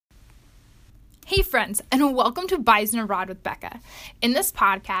Hey friends, and welcome to Bison Abroad with Becca. In this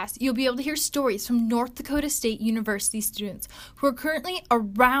podcast, you'll be able to hear stories from North Dakota State University students who are currently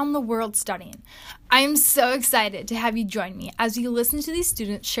around the world studying. I am so excited to have you join me as we listen to these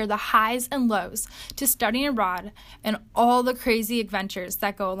students share the highs and lows to studying abroad and all the crazy adventures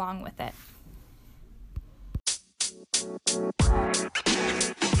that go along with it.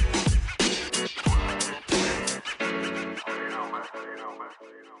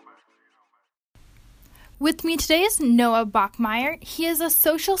 With me today is Noah Bachmeier. He is a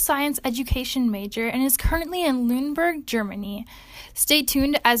social science education major and is currently in Lüneburg, Germany. Stay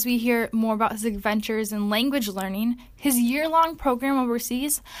tuned as we hear more about his adventures in language learning, his year-long program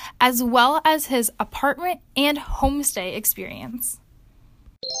overseas, as well as his apartment and homestay experience.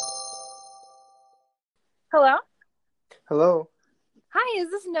 Hello? Hello. Hi,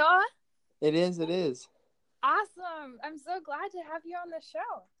 is this Noah? It is. Awesome. I'm so glad to have you on the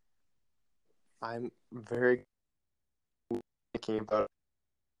show. I'm very thinking about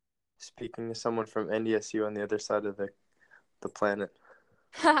speaking to someone from NDSU on the other side of the planet.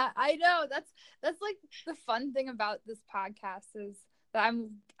 I know. That's like the fun thing about this podcast is that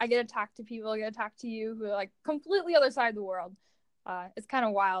I get to talk to people, I get to talk to you who are like completely other side of the world. It's kind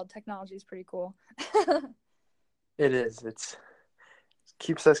of wild. Technology is pretty cool. It is. It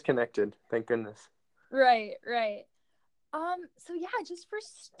keeps us connected. Thank goodness. Right. So yeah, just for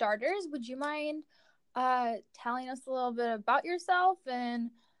starters, would you mind telling us a little bit about yourself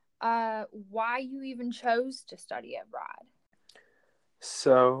and why you even chose to study abroad?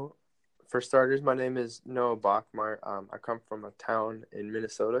 So, for starters, my name is Noah Bachmeier. I come from a town in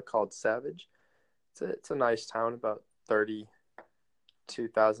Minnesota called Savage. It's a nice town, about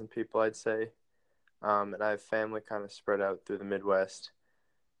 32,000 people, I'd say. And I have family kind of spread out through the Midwest.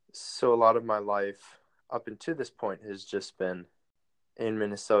 So a lot of my life up until this point has just been in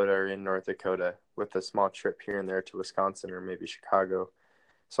Minnesota or in North Dakota with a small trip here and there to Wisconsin or maybe Chicago.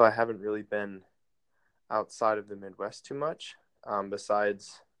 So I haven't really been outside of the Midwest too much,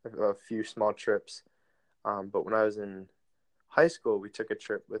 besides a few small trips. But when I was in high school, we took a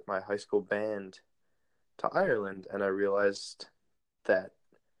trip with my high school band to Ireland, and I realized that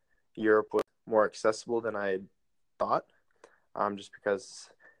Europe was more accessible than I had thought, just because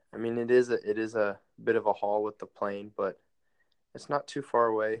it is a bit of a haul with the plane, but it's not too far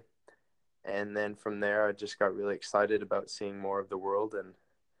away. And then from there, I just got really excited about seeing more of the world and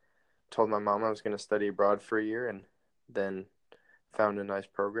told my mom I was going to study abroad for a year, and then found a nice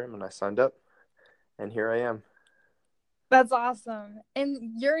program and I signed up, and here I am. That's awesome.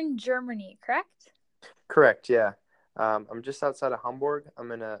 And you're in Germany, correct? Correct, yeah. I'm just outside of Hamburg.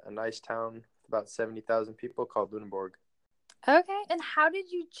 I'm in a nice town with about 70,000 people called Lüneburg. Okay. And how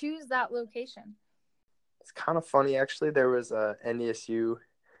did you choose that location? It's kind of funny, actually. There was a NDSU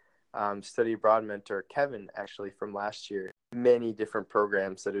study abroad mentor, Kevin, actually, from last year. Many different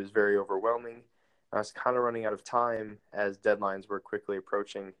programs that it was very overwhelming. I was kind of running out of time as deadlines were quickly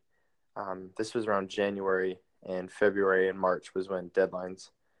approaching. This was around January, and February and March was when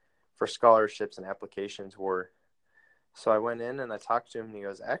deadlines for scholarships and applications were. So I went in and I talked to him, and he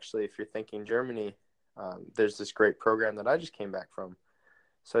goes, actually, if you're thinking Germany, there's this great program that I just came back from.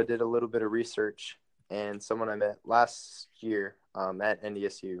 So I did a little bit of research, and someone I met last year at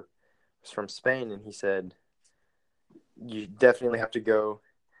NDSU was from Spain, and he said, you definitely have to go.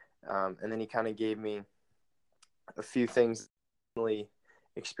 And then he kind of gave me a few things I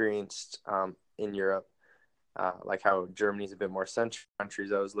experienced in Europe, like how Germany's a bit more central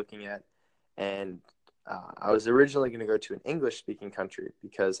countries I was looking at. And I was originally going to go to an English-speaking country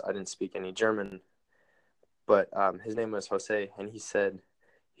because I didn't speak any German. But his name was Jose, and he said,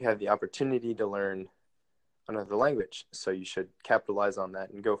 you have the opportunity to learn another language, so you should capitalize on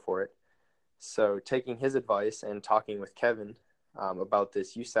that and go for it. So taking his advice and talking with Kevin about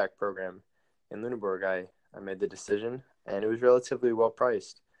this USAC program in Lüneburg, I made the decision, and it was relatively well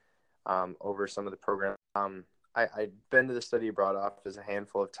priced over some of the programs. I'd been to the study abroad office a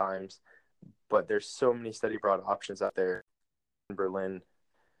handful of times, but there's so many study abroad options out there in Berlin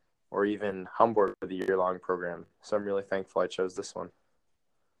or even Hamburg for the year-long program. So I'm really thankful I chose this one.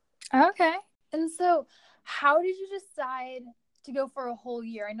 Okay. And so how did you decide to go for a whole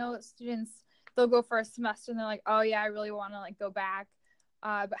year? I know that students, they'll go for a semester and they're like, oh yeah, I really want to like go back.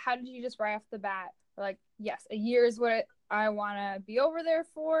 But how did you just right off the bat, like, yes, a year is what I want to be over there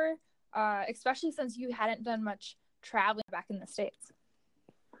for, especially since you hadn't done much traveling back in the States?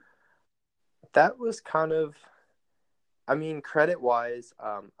 That was kind of, credit-wise,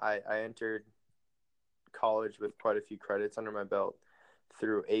 I entered college with quite a few credits under my belt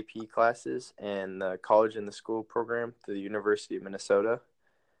through AP classes and the college and the school program through the University of Minnesota.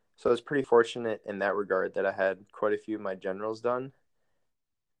 So I was pretty fortunate in that regard that I had quite a few of my generals done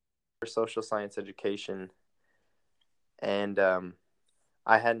for social science education. And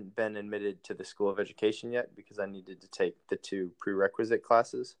I hadn't been admitted to the School of Education yet because I needed to take the 2 prerequisite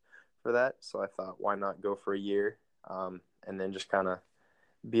classes for that. So I thought, why not go for a year and then just kind of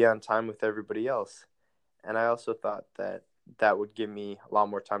be on time with everybody else. And I also thought that that would give me a lot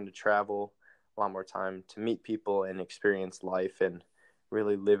more time to travel, a lot more time to meet people and experience life and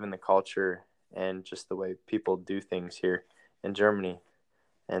really live in the culture and just the way people do things here in Germany.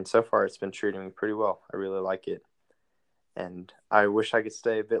 And so far, it's been treating me pretty well. I really like it. And I wish I could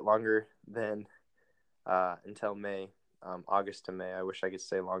stay a bit longer than until May, August to May. I wish I could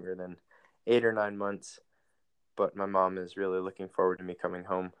stay longer than 8 or 9 months. But my mom is really looking forward to me coming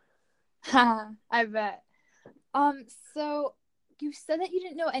home. I bet. So you said that you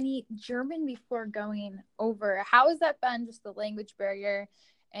didn't know any German before going over. How has that been, just the language barrier?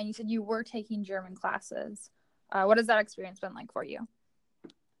 And you said you were taking German classes. What has that experience been like for you?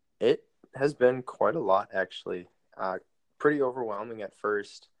 It has been quite a lot, actually. Pretty overwhelming at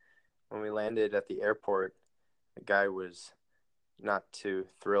first. When we landed at the airport, the guy was not too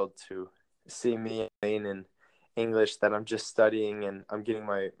thrilled to see me in English that I'm just studying, and I'm getting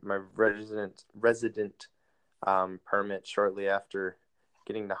my resident permit shortly after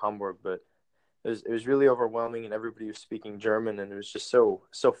getting to Hamburg. But it was really overwhelming, and everybody was speaking German, and it was just so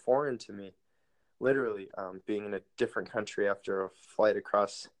foreign to me. Literally, being in a different country after a flight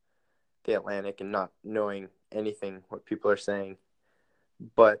across the Atlantic and not knowing anything what people are saying.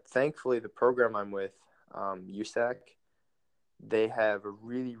 But thankfully, the program I'm with, USAC, they have a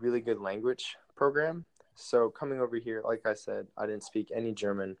really, really good language program. So coming over here, like I said, I didn't speak any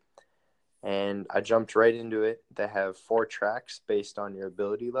German, and I jumped right into it. They have 4 tracks based on your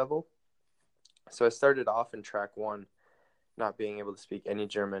ability level. So I started off in track 1, not being able to speak any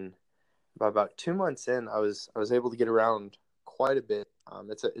German. But about 2 months in, I was able to get around quite a bit.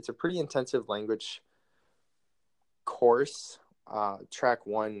 It's a pretty intensive language course. Track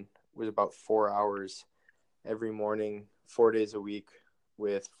 1 was about 4 hours every morning, 4 days a week,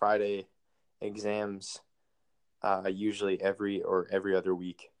 with Friday exams, usually every other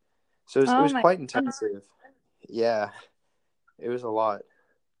week. So it was quite intensive. Yeah, it was a lot.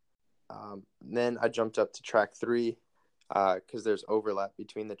 Then I jumped up to track 3 because there's overlap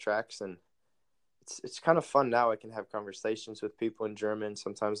between the tracks, and it's kind of fun now. I can have conversations with people in German.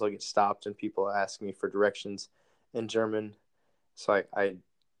 Sometimes I'll get stopped and people ask me for directions in German. So I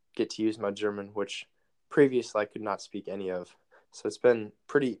get to use my German, which previously I could not speak any of. So it's been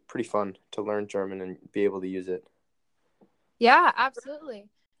pretty fun to learn German and be able to use it. Yeah, absolutely.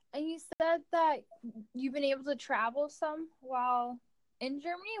 And you said that you've been able to travel some while in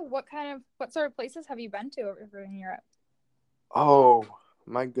Germany. What sort of places have you been to over in Europe? Oh,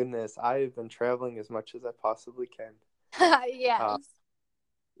 my goodness. I have been traveling as much as I possibly can. Yes.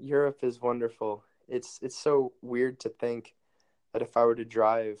 Europe is wonderful. It's so weird to think that if I were to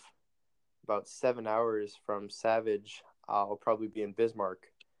drive about 7 hours from Savage, I'll probably be in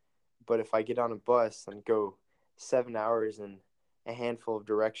Bismarck. But if I get on a bus and go 7 hours in a handful of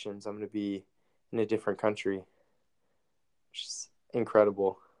directions, I'm going to be in a different country, which is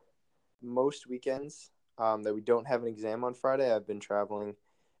incredible. Most weekends that we don't have an exam on Friday, I've been traveling.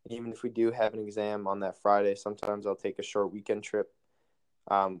 And even if we do have an exam on that Friday, sometimes I'll take a short weekend trip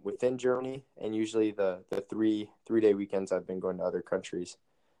within Germany. And usually the three-day weekends, I've been going to other countries.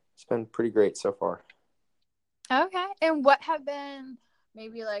 It's been pretty great so far. Okay. And what have been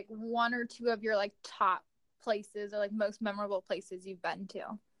maybe like 1 or 2 of your like top places or like most memorable places you've been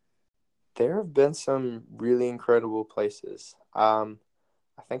to? There have been some really incredible places. I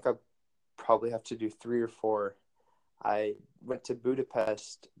think I probably have to do 3 or 4. I went to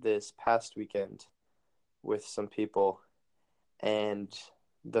Budapest this past weekend with some people, and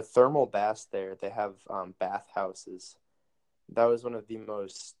the thermal baths there, they have bath houses. That was one of the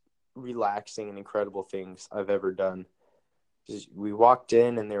most relaxing and incredible things I've ever done. We walked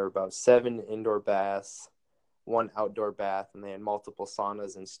in, and there were about 7 indoor baths, 1 outdoor bath, and they had multiple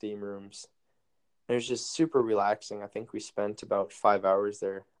saunas and steam rooms. It was just super relaxing. I think we spent about 5 hours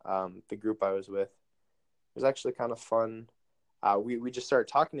there, the group I was with. It was actually kind of fun. We just started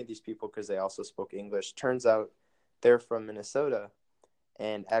talking to these people because they also spoke English. Turns out they're from Minnesota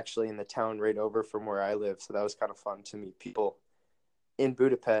and actually in the town right over from where I live. So that was kind of fun to meet people in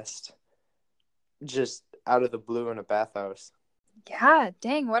Budapest just out of the blue in a bathhouse. Yeah,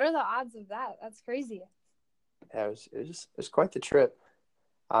 dang. What are the odds of that? That's crazy. Yeah, it was quite the trip.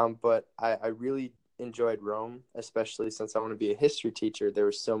 But I really enjoyed Rome, especially since I want to be a history teacher. There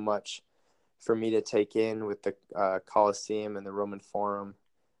was so much for me to take in with the Colosseum and the Roman Forum.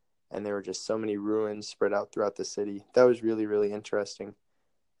 and there were just so many ruins spread out throughout the city. That was really, really interesting.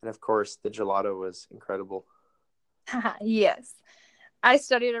 And of course, the gelato was incredible. Yes. I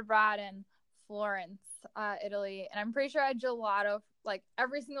studied abroad in Florence, Italy, and I'm pretty sure I had gelato like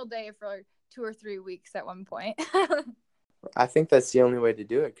every single day for like 2 or 3 weeks at one point. I think that's the only way to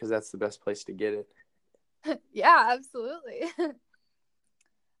do it because that's the best place to get it. Yeah, absolutely.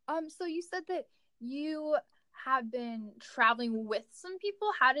 So you said that you have been traveling with some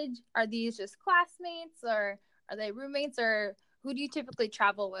people. Are these just classmates or are they roommates, or who do you typically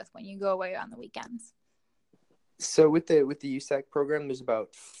travel with when you go away on the weekends? So with the USAC program, there's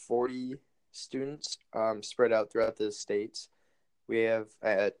about 40 students spread out throughout the states. We have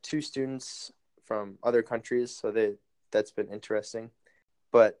 2 students from other countries, so that's been interesting.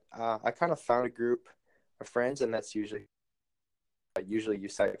 But I kind of found a group of friends, and that's usually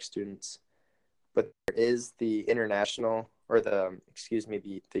USAC students. But there is the international, or the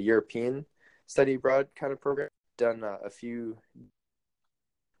European study abroad kind of program. Done a few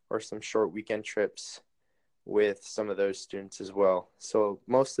or some short weekend trips with some of those students as well. So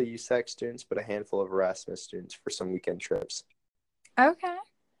mostly USAC students, but a handful of Erasmus students for some weekend trips. Okay.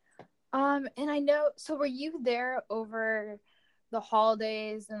 And I know, so were you there over the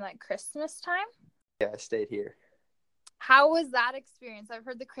holidays and like Christmas time? Yeah, I stayed here. How was that experience? I've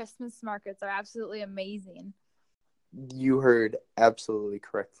heard the Christmas markets are absolutely amazing. You heard absolutely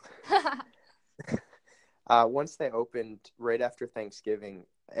correctly. Once they opened right after Thanksgiving,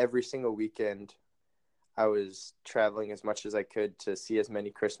 every single weekend, I was traveling as much as I could to see as many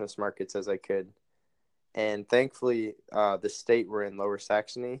Christmas markets as I could. And thankfully, the state we're in, Lower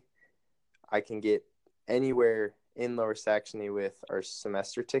Saxony, I can get anywhere in Lower Saxony with our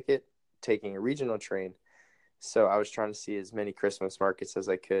semester ticket, taking a regional train. So I was trying to see as many Christmas markets as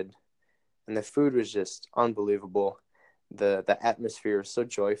I could. And the food was just unbelievable. The atmosphere is so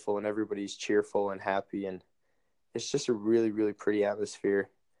joyful, and everybody's cheerful and happy, and it's just a really, really pretty atmosphere.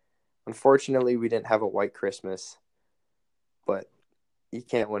 Unfortunately, we didn't have a white Christmas, but you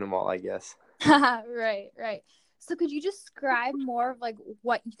can't win them all, I guess. Right. So could you describe more of like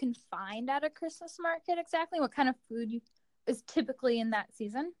what you can find at a Christmas market exactly? What kind of food is typically in that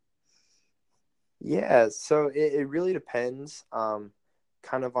season? Yeah, so it really depends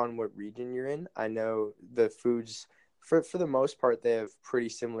kind of on what region you're in. I know the foods, for the most part, they have pretty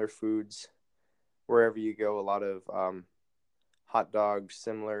similar foods wherever you go. A lot of hot dogs,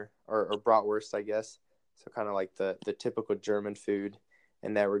 similar, or bratwurst, I guess. So kind of like the typical German food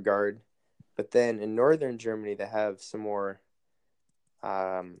in that regard. But then in northern Germany, they have some more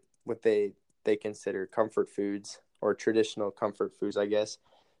what they consider comfort foods or traditional comfort foods, I guess.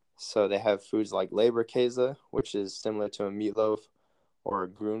 So they have foods like Leberkäse, which is similar to a meatloaf, or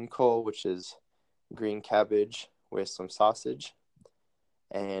Grünkohl, which is green cabbage with some sausage.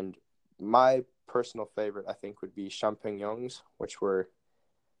 And my personal favorite, I think, would be champignons, which were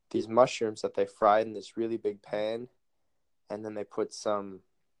these mushrooms that they fried in this really big pan, and then they put some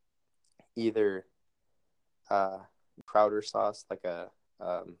either Crowder sauce,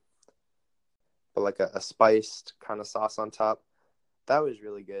 a spiced kind of sauce on top. That was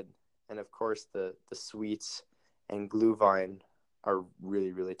really good. And of course, the sweets and Glühwein are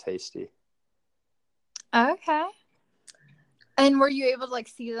really, really tasty. Okay. And were you able to like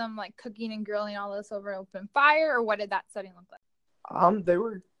see them like cooking and grilling all this over an open fire, or what did that setting look like? They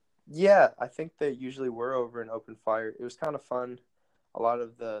were, yeah, I think they usually were over an open fire. It was kind of fun. A lot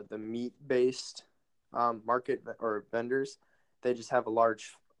of the meat-based market or vendors, they just have a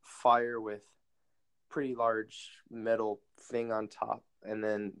large fire with pretty large metal thing on top, and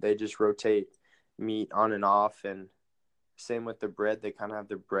then they just rotate meat on and off. And same with the bread, they kind of have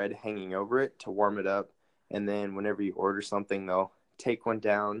the bread hanging over it to warm it up, and then whenever you order something, they'll take one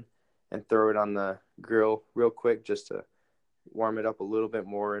down and throw it on the grill real quick just to warm it up a little bit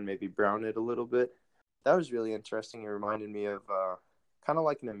more and maybe brown it a little bit. That was really interesting. It reminded me of kind of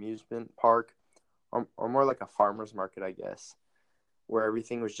like an amusement park, or more like a farmer's market, I guess, where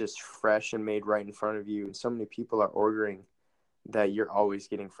everything was just fresh and made right in front of you. And so many people are ordering that you're always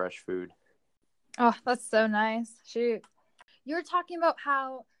getting fresh food. Oh, that's so nice. Shoot. You were talking about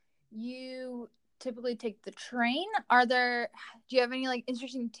how you typically take the train. Do you have any like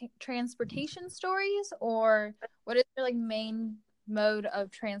interesting transportation stories, or what is your like main mode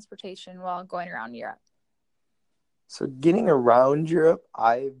of transportation while going around Europe? So getting around Europe,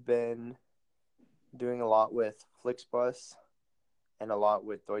 I've been doing a lot with Flixbus and a lot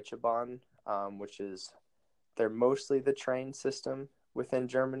with Deutsche Bahn, which is they're mostly the train system within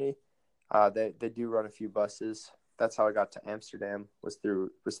Germany. They do run a few buses. That's how I got to Amsterdam was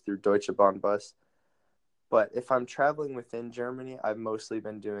through Deutsche Bahn bus. But if I'm traveling within Germany, I've mostly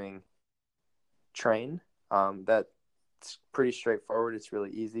been doing train. That's pretty straightforward. It's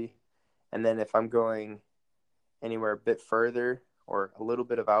really easy. And then if I'm going anywhere a bit further or a little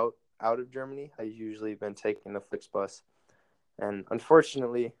bit out of Germany, I've usually been taking the Flixbus. And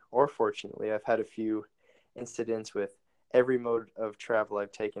unfortunately, or fortunately, I've had a few incidents with every mode of travel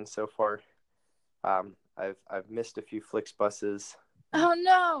I've taken so far. I've missed a few Flixbuses. Oh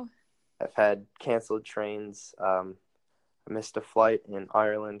no. I've had canceled trains. I missed a flight in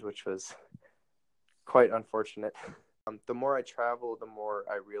Ireland, which was quite unfortunate. The more I travel, the more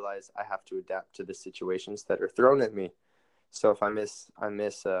I realize I have to adapt to the situations that are thrown at me. So if I miss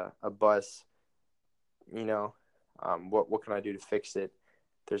a bus, what can I do to fix it?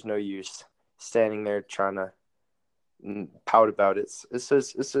 There's no use standing there trying to pout about it.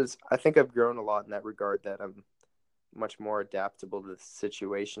 I think I've grown a lot in that regard, that I'm much more adaptable to the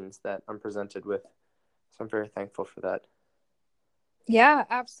situations that I'm presented with. So I'm very thankful for that. Yeah,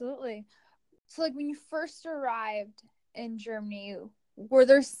 absolutely. So like when you first arrived in Germany, were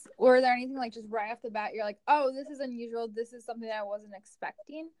there anything like just right off the bat you're like, oh, this is unusual, this is something I wasn't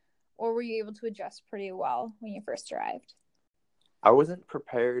expecting? Or were you able to adjust pretty well when you first arrived? I wasn't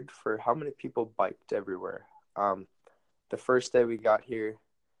prepared for how many people biked everywhere. The first day we got here,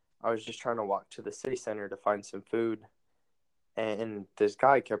 I was just trying to walk to the city center to find some food, and this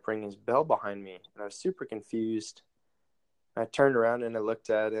guy kept ringing his bell behind me, and I was super confused. I turned around and I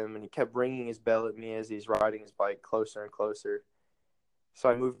looked at him, and he kept ringing his bell at me as he's riding his bike closer and closer. So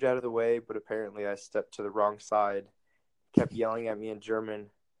I moved out of the way, but apparently I stepped to the wrong side. He kept yelling at me in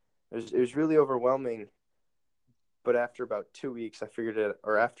German. It was really overwhelming. But after about 2 weeks, I figured it,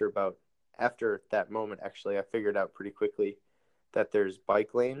 or after that moment, actually, I figured out pretty quickly that there's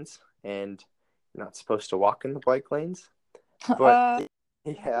bike lanes and you're not supposed to walk in the bike lanes. But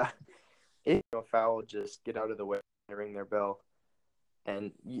yeah, if you foul, just get out of the way and ring their bell.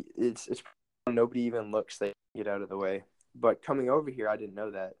 And it's nobody even looks, they get out of the way. But coming over here, I didn't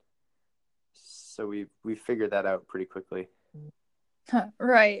know that. So we figured that out pretty quickly.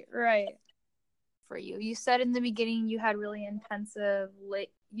 Right. For you, you said in the beginning you had really intensive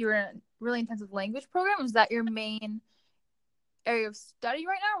you were in a really intensive language program. Was that your main area of study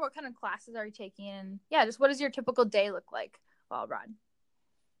right now? What kind of classes are you taking? And yeah, just what does your typical day look like while abroad?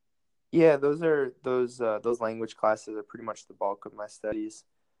 Yeah, those language classes are pretty much the bulk of my studies.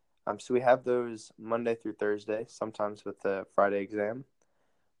 So we have those Monday through Thursday, sometimes with the Friday exam.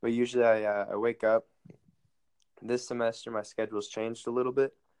 But usually I wake up. This semester my schedule's changed a little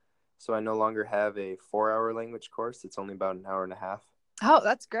bit, so I no longer have a 4-hour language course. It's only about an hour and a half. Oh,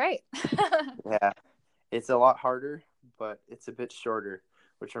 that's great. Yeah, it's a lot harder, but it's a bit shorter,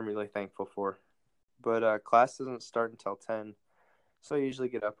 which I'm really thankful for. But class doesn't start until 10, so I usually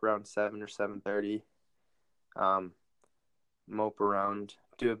get up around 7 or 7:30, mope around,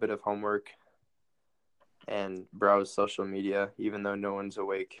 do a bit of homework, and browse social media, even though no one's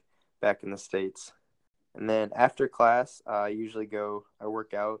awake back in the States. And then after class, I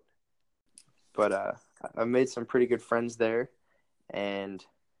work out, but I've made some pretty good friends there, and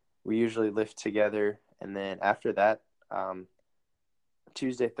we usually lift together. And then after that,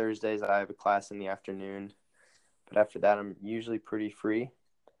 Tuesday, Thursdays, I have a class in the afternoon, but after that, I'm usually pretty free.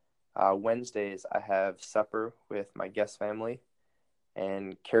 Wednesdays, I have supper with my guest family,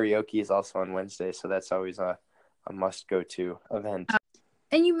 and karaoke is also on Wednesday, so that's always a must-go-to event.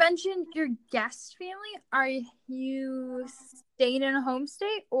 And you mentioned your guest family. Are you staying in a home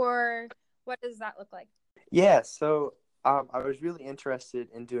state, or what does that look like? Yeah, so I was really interested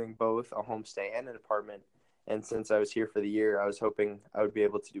in doing both a homestay and an apartment. And since I was here for the year, I was hoping I would be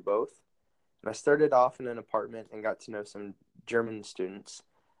able to do both. And I started off in an apartment and got to know some German students.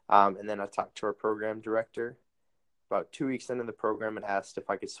 And then I talked to our program director about 2 weeks into the program and asked if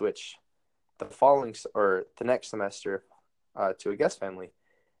I could switch the next semester to a guest family.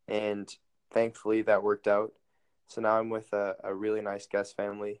 And thankfully that worked out. So now I'm with a really nice guest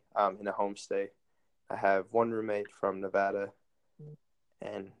family in a homestay. I have one roommate from Nevada,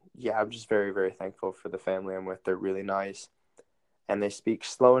 and yeah, I'm just very, very thankful for the family I'm with. They're really nice, and they speak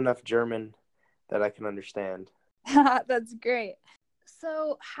slow enough German that I can understand. That's great.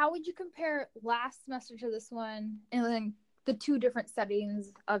 So how would you compare last semester to this one, and then the two different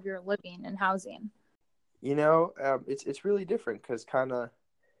settings of your living and housing? It's really different because kind of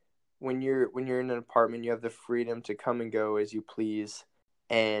when you're in an apartment, you have the freedom to come and go as you please,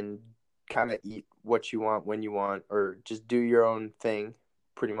 and kind of eat what you want when you want, or just do your own thing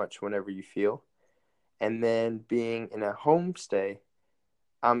pretty much whenever you feel. And then being in a homestay,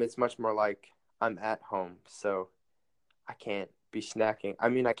 it's much more like I'm at home, so I can't be snacking. I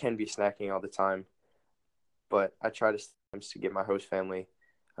mean, I can be snacking all the time, but I try to sometimes to give my host family.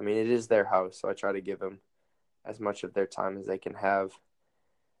 I mean, it is their house, so I try to give them as much of their time as they can have.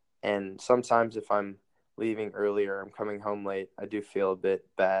 And sometimes if I'm leaving early or I'm coming home late, I do feel a bit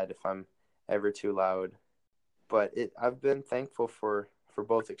bad if I'm ever too loud. But I've been thankful for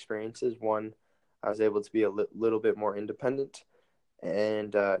both experiences. One, I was able to be a little bit more independent,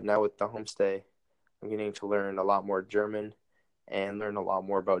 and now with the homestay, I'm getting to learn a lot more German and learn a lot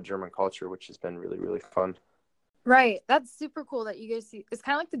more about German culture, which has been really, really fun. Right. That's super cool that you guys see. It's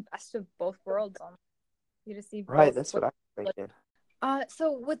kind of like the best of both worlds. You get to see Right, both. that's what I'm thinking.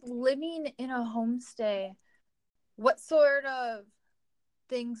 So with living in a homestay, what sort of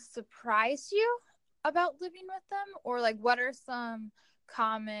things surprised you about living with them? Or like what are some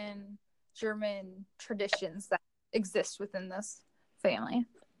common German traditions that exist within this family?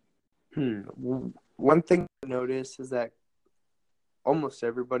 One thing I noticed is that almost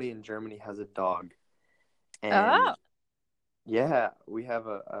everybody in Germany has a dog. And Oh. yeah, we have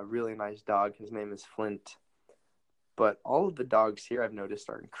a really nice dog. His name is Flint. But all of the dogs here I've noticed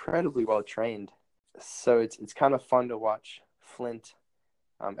are incredibly well trained. So it's kind of fun to watch Flint.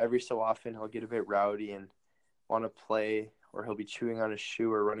 Every so often he'll get a bit rowdy and want to play, or he'll be chewing on his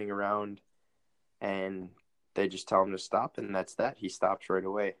shoe or running around, and they just tell him to stop, and that's that. He stops right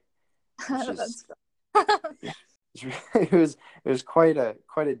away. It's just it was quite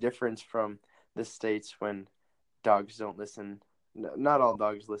a difference from the States when dogs don't listen. Not all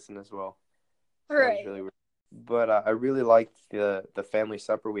dogs listen as well. So right. that was really weird. But I really like the family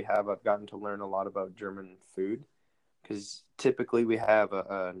supper we have. I've gotten to learn a lot about German food because typically we have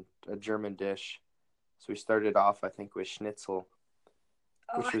a German dish. So we started off, I think, with schnitzel,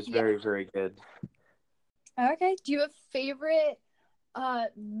 which was very, very good. Okay. Do you have a favorite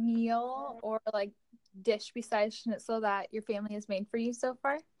meal or like dish besides schnitzel that your family has made for you so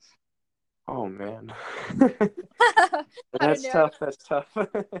far? Oh man. That's tough. That's tough.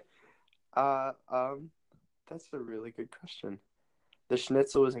 uh um that's a really good question. The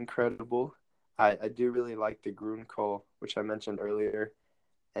schnitzel was incredible. I do really like the Grünkohl, which I mentioned earlier.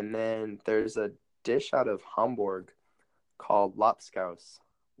 And then there's a dish out of Hamburg called Lapskaus,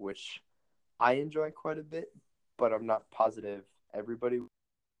 which I enjoy quite a bit, but I'm not positive everybody.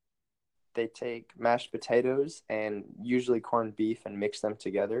 They take mashed potatoes and usually corned beef and mix them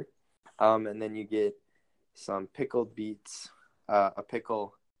together. And then you get some pickled beets, a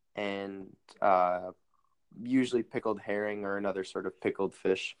pickle, and usually pickled herring or another sort of pickled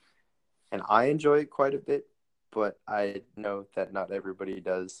fish. And I enjoy it quite a bit, but I know that not everybody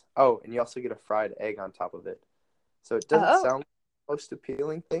does. Oh, and you also get a fried egg on top of it. So it doesn't sound like the most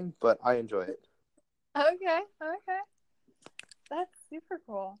appealing thing, but I enjoy it. Okay. That's super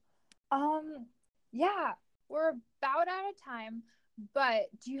cool. Yeah, we're about out of time, but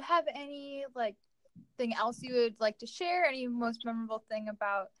do you have any like thing else you would like to share? Any most memorable thing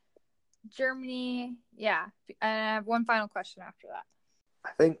about Germany? Yeah, and I have one final question after that. I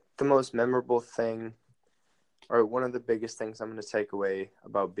think the most memorable thing, or one of the biggest things I'm going to take away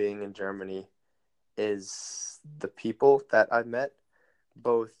about being in Germany, is the people that I've met,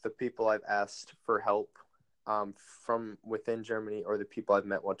 both the people I've asked for help from within Germany or the people I've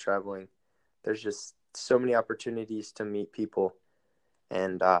met while traveling. There's just so many opportunities to meet people,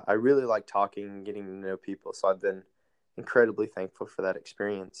 and I really like talking and getting to know people, so I've been incredibly thankful for that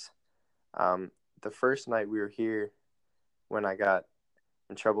experience. The first night we were here, when I got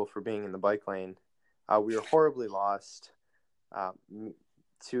in trouble for being in the bike lane, we were horribly lost. Uh,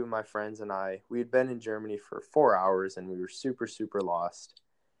 Two of my friends and we had been in Germany for 4 hours, and we were super, super lost.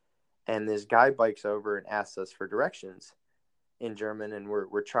 And this guy bikes over and asks us for directions in German, and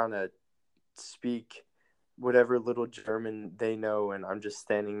we're trying to speak whatever little German they know, and I'm just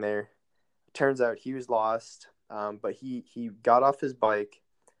standing there. Turns out he was lost, but he got off his bike,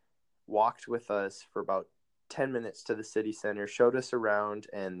 walked with us for about 10 minutes to the city center, showed us around,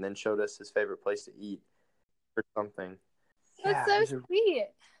 and then showed us his favorite place to eat or something. That's so sweet.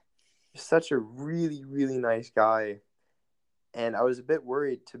 Such a really, really nice guy. And I was a bit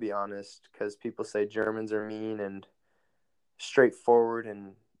worried, to be honest, because people say Germans are mean and straightforward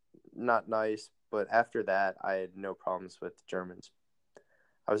and not nice. But after that, I had no problems with Germans.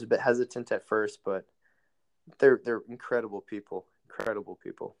 I was a bit hesitant at first, but they're incredible people. Incredible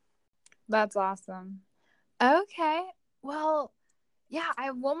people. That's awesome. Okay. Well, yeah, I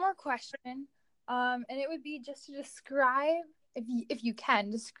have one more question. And it would be just to describe, if you can,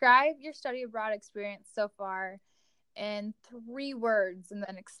 describe your study abroad experience so far in 3 words and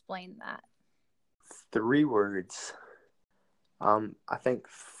then explain that. 3 words. I think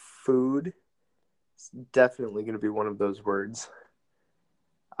food is definitely going to be one of those words.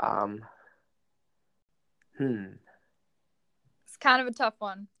 It's kind of a tough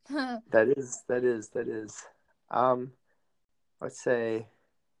one. That is. Let's say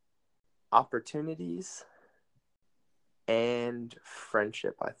opportunities and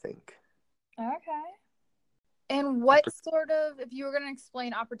friendship, I think. Okay. And what sort of, if you were going to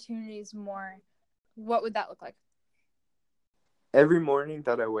explain opportunities more, what would that look like? Every morning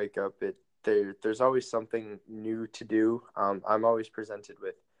that I wake up, there's always something new to do. I'm always presented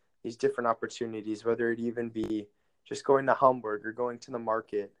with these different opportunities, whether it even be just going to Hamburg or going to the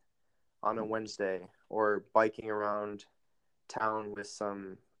market on a Wednesday or biking around town with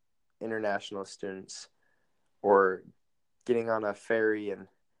some international students or getting on a ferry and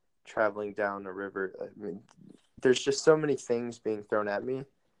traveling down a river. I mean, there's just so many things being thrown at me,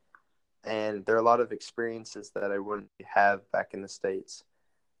 and there are a lot of experiences that I wouldn't have back in the States,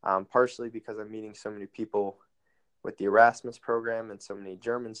 partially because I'm meeting so many people with the Erasmus program and so many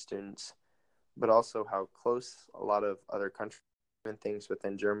German students, but also how close a lot of other countries and things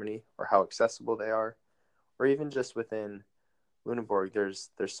within Germany, or how accessible they are, or even just within Lüneburg, there's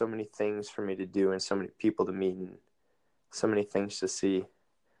so many things for me to do and so many people to meet and so many things to see.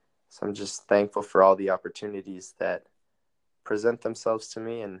 So I'm just thankful for all the opportunities that present themselves to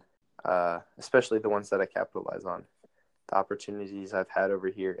me, and especially the ones that I capitalize on. The opportunities I've had over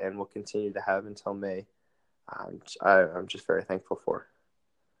here and will continue to have until May, I'm just very thankful for.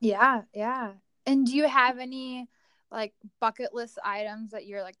 Yeah. And do you have any like bucket list items that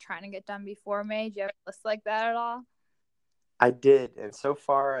you're like trying to get done before May? Do you have a list like that at all? I did, and so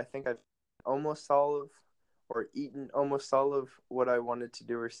far I think I've eaten almost all of what I wanted to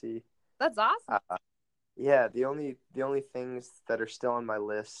do or see. That's awesome. Yeah, the only things that are still on my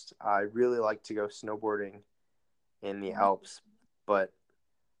list, I really like to go snowboarding in the Alps, but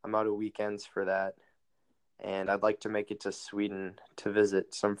I'm out of weekends for that. And I'd like to make it to Sweden to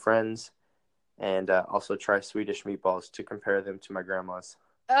visit some friends and also try Swedish meatballs to compare them to my grandma's.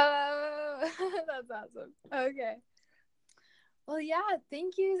 Oh, that's awesome. Okay. Well, yeah,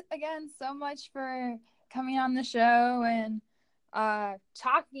 thank you again so much for coming on the show and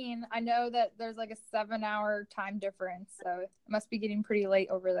talking. I know that there's like a 7-hour time difference, so it must be getting pretty late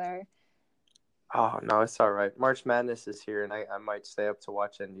over there. Oh, no, it's all right. March Madness is here, and I might stay up to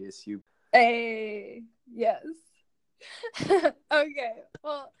watch NDSU. Hey, yes. Okay.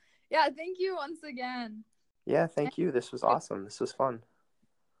 Well, yeah, thank you once again. Yeah, thank you. This was awesome. This was fun.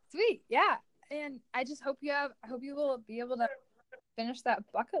 Sweet. Yeah. And I just hope you will be able to finish that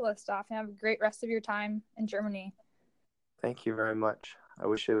bucket list off and have a great rest of your time in Germany. Thank you very much. I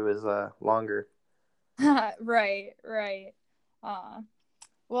wish it was longer. Right.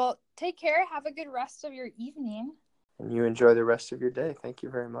 Well, take care. Have a good rest of your evening. And you enjoy the rest of your day. Thank you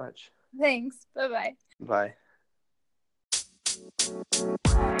very much. Thanks. Bye-bye. Bye.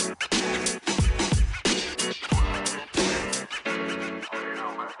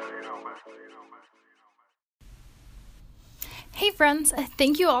 Hey friends,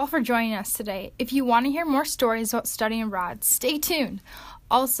 thank you all for joining us today. If you want to hear more stories about studying abroad, stay tuned.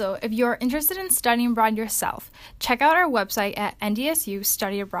 Also, if you are interested in studying abroad yourself, check out our website at NDSU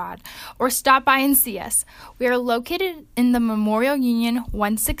Study Abroad or stop by and see us. We are located in the Memorial Union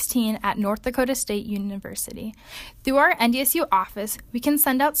 116 at North Dakota State University. Through our NDSU office, we can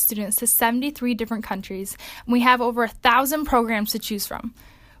send out students to 73 different countries, and we have over 1,000 programs to choose from.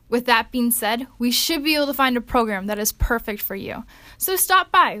 With that being said, we should be able to find a program that is perfect for you. So stop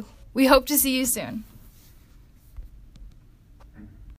by. We hope to see you soon.